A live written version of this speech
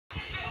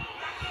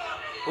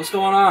What's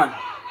going on?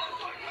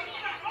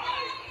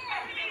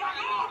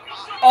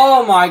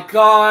 Oh my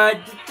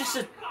God! This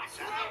is.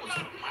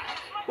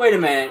 Wait a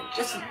minute.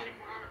 This is.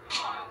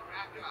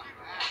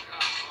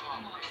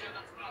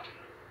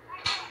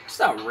 It's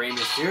not Rey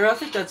Mysterio. I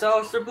think that's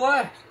Aleister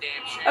Black.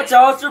 That's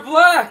Aleister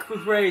Black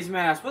with Rey's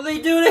mask. What did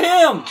they do to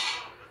him?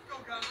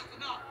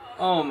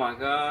 Oh my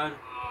God.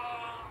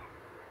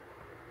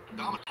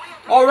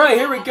 Alright,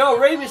 here we go.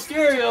 Rey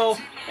Mysterio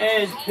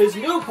and his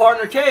new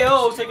partner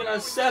KO taking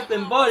on Seth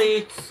and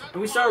Buddy.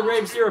 And we started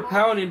Rey Mysterio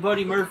pounding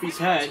Buddy Murphy's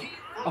head.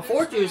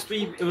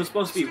 Unfortunately, it was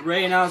supposed to be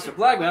Rey and Aleister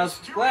Black, but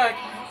Aleister Black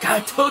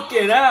got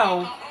taken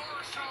out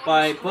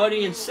by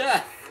Buddy and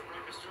Seth.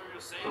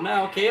 So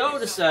now KO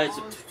decides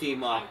to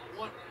team up.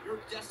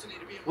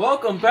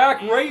 Welcome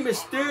back, Rey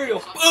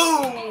Mysterio.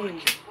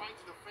 Boom!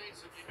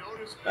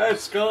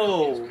 Let's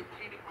go.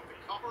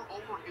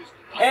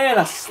 And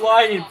a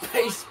sliding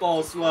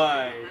baseball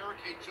slide.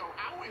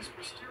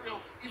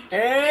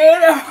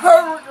 And a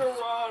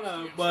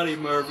hurricanrana. Buddy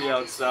Murphy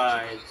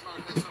outside.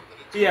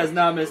 He has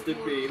not missed a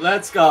beat.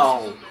 Let's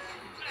go.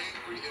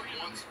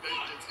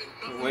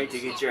 Can't wait to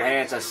get your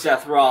hands on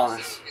Seth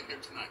Rollins.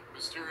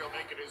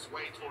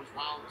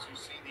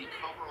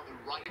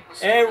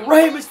 And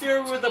Rey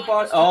Mysterio with the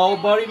body. Oh,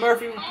 Buddy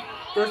Murphy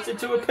burst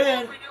into a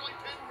pin.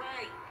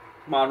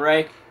 Come on,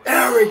 Rey.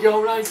 There we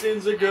go. Nice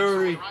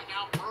enziguri.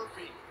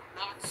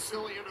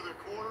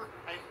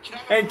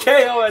 And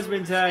KO has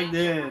been tagged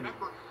in.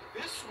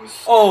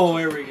 Oh,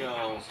 here we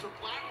go.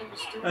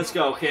 Let's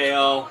go,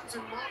 KO.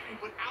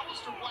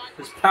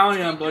 Just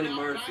pounding on Buddy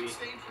Murphy.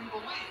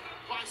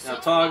 Now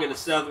talking to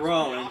Seth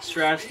Rollins,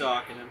 trash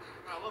talking him.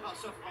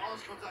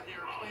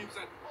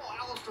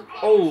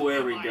 Oh,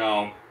 there we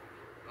go.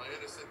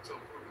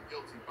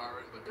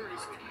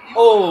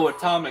 Oh,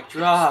 atomic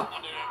drop.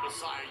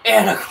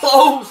 And a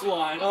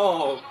clothesline.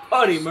 Oh,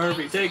 Buddy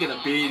Murphy taking a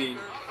beating.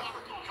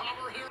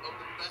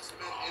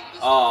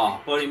 Oh,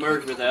 Buddy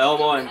Murphy with the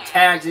elbow and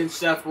tags in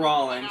Seth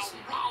Rollins.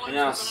 And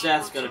now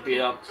Seth's going to beat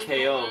up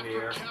KO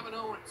here.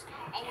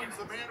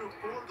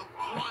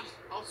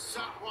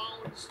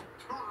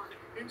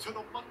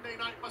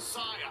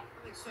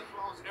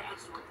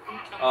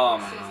 Oh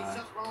my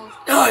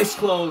God. Nice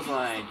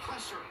clothesline.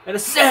 And a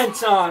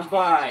senton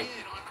by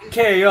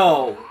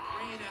KO.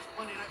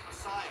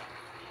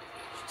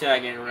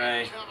 Tagging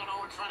Rey.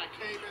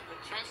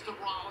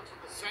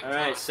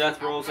 Alright,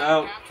 Seth rolls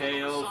out.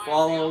 KO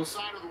follows.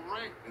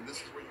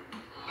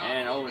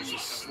 And Owens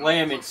just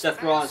slamming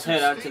Seth Rollins'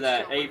 head onto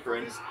that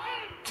apron.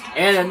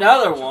 And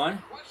another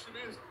one.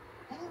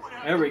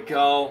 There we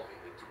go.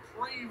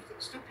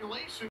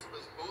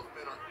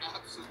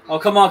 Oh,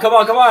 come on, come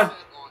on, come on.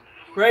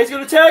 Rey's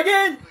going to tag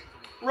in.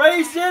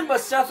 Rey's in, but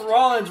Seth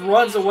Rollins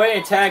runs away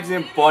and tags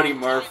in Buddy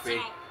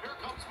Murphy.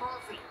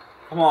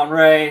 Come on,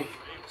 Rey.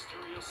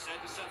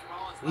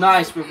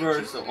 Nice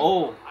reversal.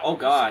 Oh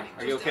God.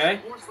 Are you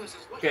okay?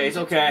 Okay, he's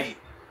okay.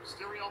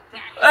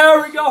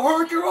 There we go.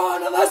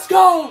 Hurricanrana. Let's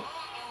go.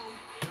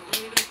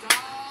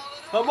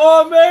 Come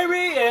on,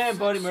 baby. And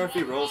Buddy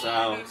Murphy rolls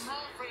out.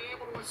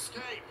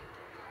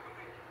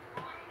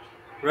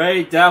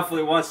 Rey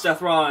definitely wants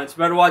Seth Rollins.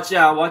 Better watch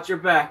out. Watch your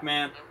back,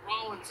 man.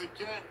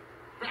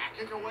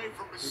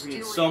 You're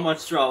in so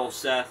much trouble,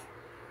 Seth.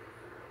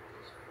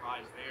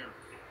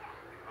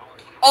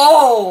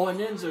 Oh, an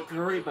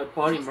enziguri by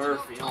Buddy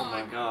Murphy. Oh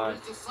my God.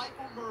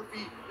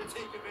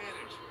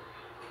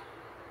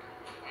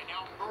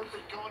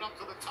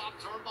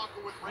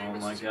 Oh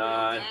my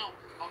God.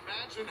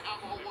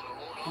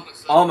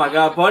 Oh my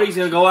God. Buddy's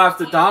gonna go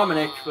after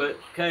Dominic, but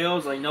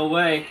KO's like, no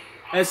way.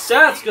 And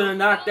Seth's gonna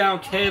knock down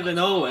Kevin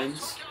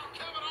Owens.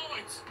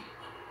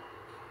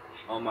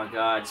 Oh my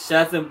God.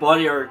 Seth and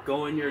Buddy are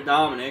going near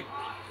Dominic.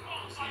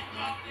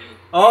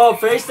 Oh,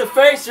 face to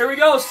face. Here we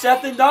go.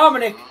 Seth and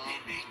Dominic.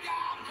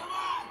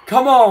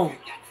 Come on.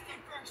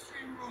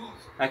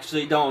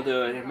 Actually, don't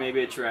do it. It may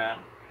be a trap.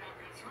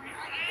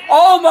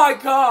 Oh my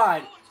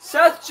God.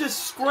 Seth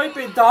just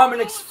scraping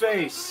Dominic's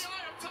face.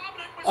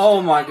 Oh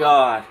my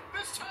God.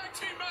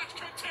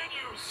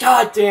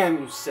 God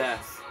damn you,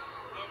 Seth.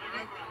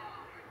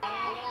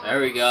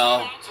 There we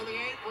go.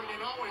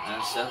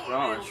 And Seth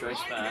Rollins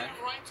strikes back.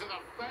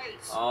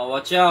 Oh,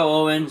 watch out,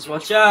 Owens.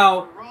 Watch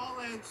out.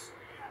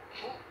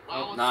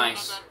 Oh,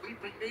 nice.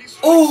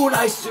 Oh,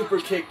 nice super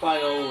kick by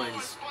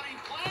Owens.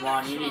 Come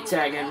on, you need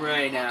tag in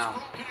Rey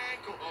now.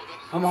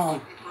 Come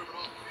on.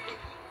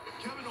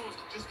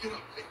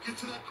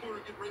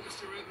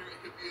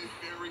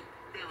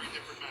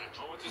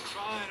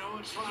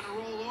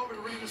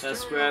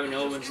 Seth's grabbing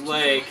Owens'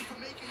 leg.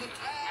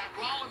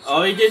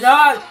 Oh, he did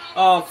not.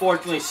 Oh,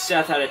 fortunately,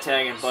 Seth had a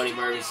tag in Buddy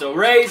Murphy. So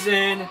Rey's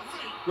in.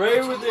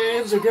 Rey with the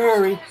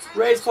enziguri.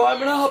 Rey's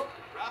climbing up.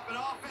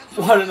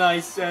 What a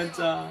nice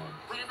senton.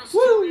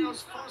 Woo!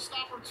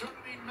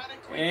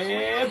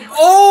 And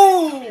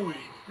oh,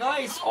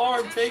 nice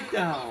arm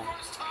takedown.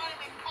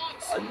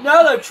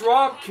 Another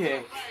drop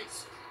kick.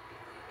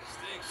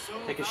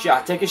 Take a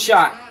shot. Take a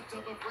shot.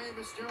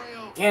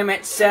 Damn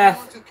it,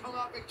 Seth.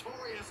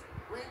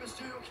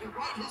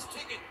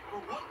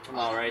 Come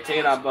on, Ray. Take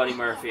it out, Buddy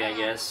Murphy, I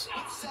guess.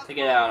 Take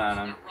it out on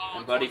him.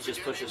 And Buddy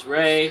just pushes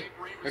Ray.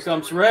 Here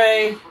comes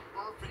Ray.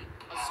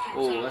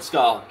 Ooh, let's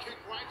go.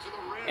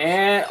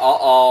 And,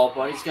 uh-oh,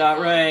 Buddy's got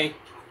Ray.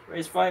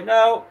 Ray's fighting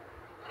out.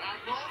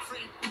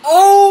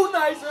 Oh,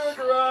 nice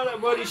hurricane.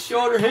 Buddy's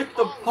shoulder hit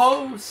the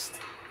post.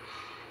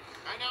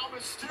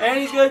 And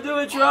he's going to do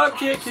a drop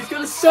kick. He's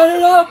going to set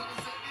it up.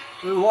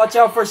 Watch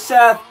out for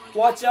Seth.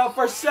 Watch out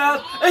for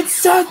Seth. And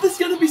Seth is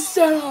going to be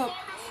set up.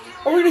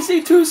 Are we going to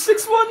see 2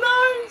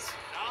 619s?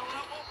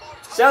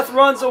 Seth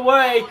runs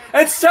away.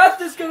 And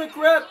Seth is going to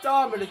grab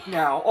Dominic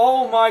now.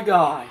 Oh my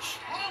gosh.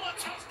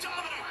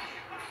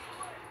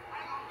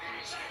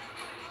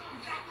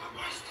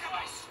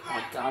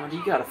 Oh, Dominic,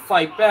 you got to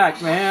fight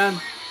back, man.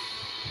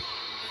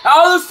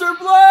 Aleister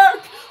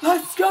Black!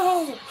 Let's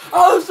go!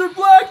 Aleister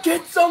Black,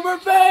 get some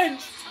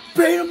revenge!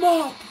 Beat him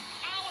up!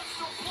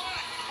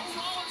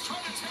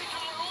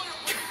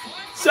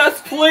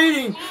 Seth's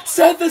bleeding!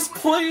 Seth is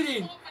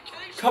bleeding!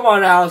 Come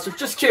on, Aleister,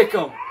 just kick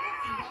him!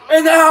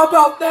 And how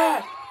about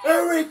that?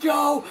 There we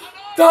go!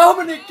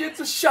 Dominic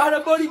gets a shot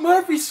at Buddy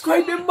Murphy,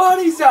 scraping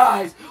Buddy's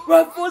eyes!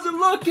 Ref wasn't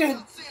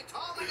looking!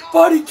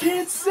 Buddy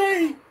can't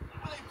see!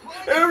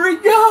 There we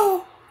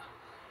go!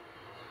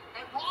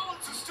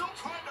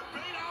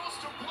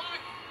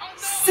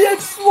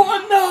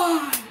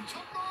 619!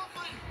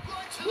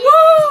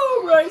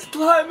 Woo! Ray's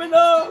climbing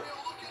up!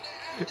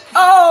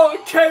 Oh,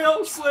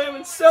 KO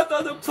slamming Seth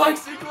on the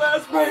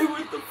plexiglass. Ray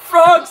with the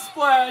frog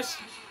splash.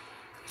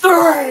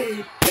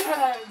 3!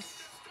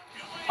 Yes!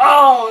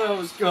 Oh, that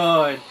was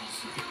good.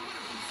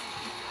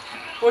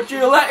 But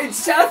you're letting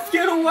Seth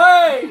get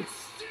away!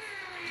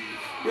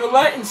 You're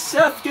letting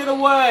Seth get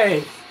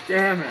away!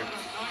 Damn it.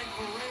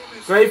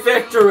 Great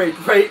victory,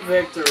 great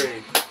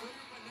victory.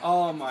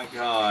 Oh my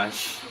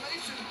gosh.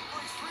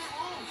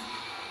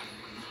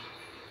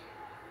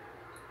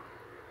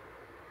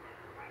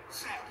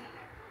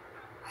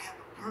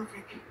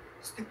 Perfect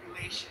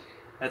stipulation.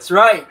 That's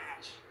right.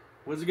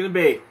 What's it gonna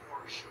be?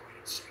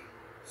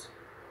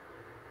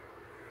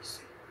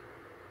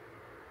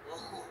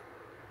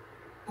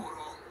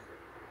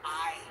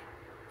 Eye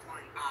for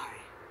an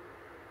eye.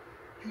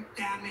 You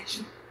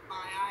damaged my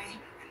eye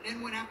and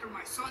then went after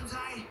my son's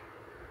eye.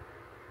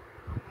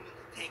 I'm willing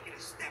to take it a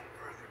step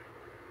further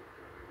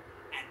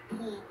and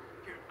pull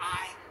your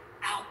eye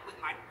out with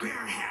my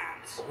bare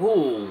hands.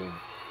 Oh.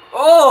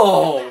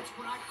 Oh.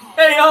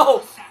 Hey,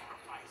 oh.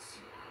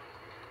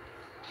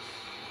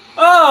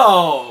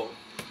 Oh!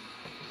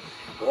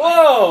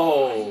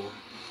 Whoa!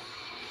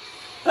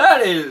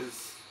 That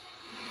is...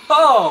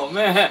 Oh,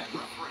 man.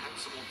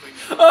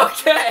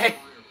 Okay.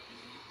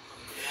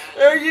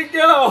 There you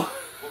go.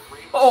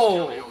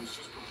 Oh.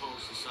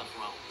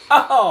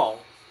 Oh.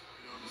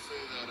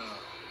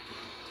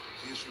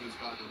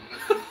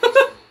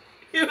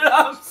 Even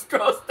I'm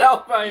grossed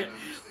out by it.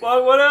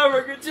 But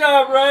whatever. Good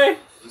job, Ray.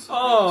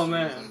 Oh,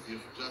 man.